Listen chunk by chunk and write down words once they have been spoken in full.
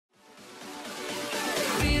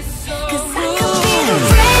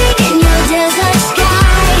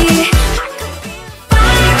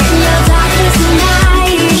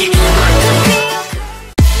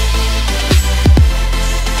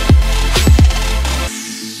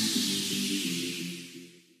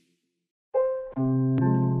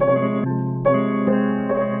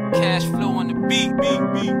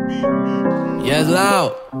Yeah, it's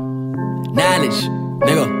loud. Knowledge,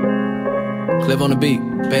 nigga. Clip on the beat,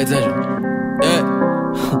 pay attention.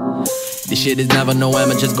 Yeah. This shit is never no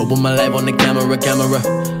just go put my life on the camera.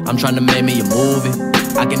 I'm trying to make me a movie.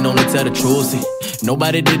 I can only tell the truth, see.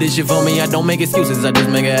 Nobody did this shit for me, I don't make excuses, I just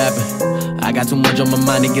make it happen. I got too much on my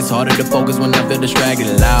mind, it gets harder to focus when I feel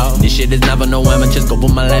distracted loud. This shit is never no just go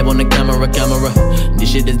put my life on the camera.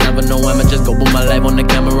 This shit is never no just go put my life on the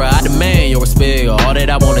camera. I demand your respect, all that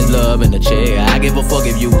I want is love and a check. I give a fuck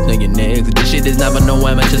if you think you're next. This shit is never no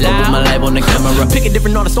just go put my life on the camera. Pick a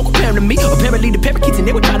different artist, don't compare him to me. Apparently the parakeets and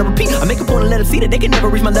they would try to repeat. I make a point and let them see that they can never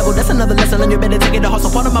reach my level. That's another lesson, and you better take it to heart. So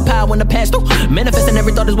part of my power when I pass through. Manifesting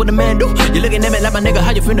every thought is what a man do. You're looking at me like my nigga,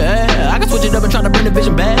 how you finna act? I can switch it up and try to bring the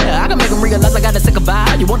vision back. I can make them realize I got a sick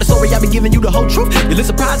vibe. You want the story, I be giving you the whole truth. You look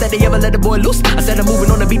surprised that they ever let the boy loose. I said I'm moving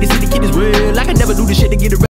on the beat to see the kid is real. I can never do this shit to get it.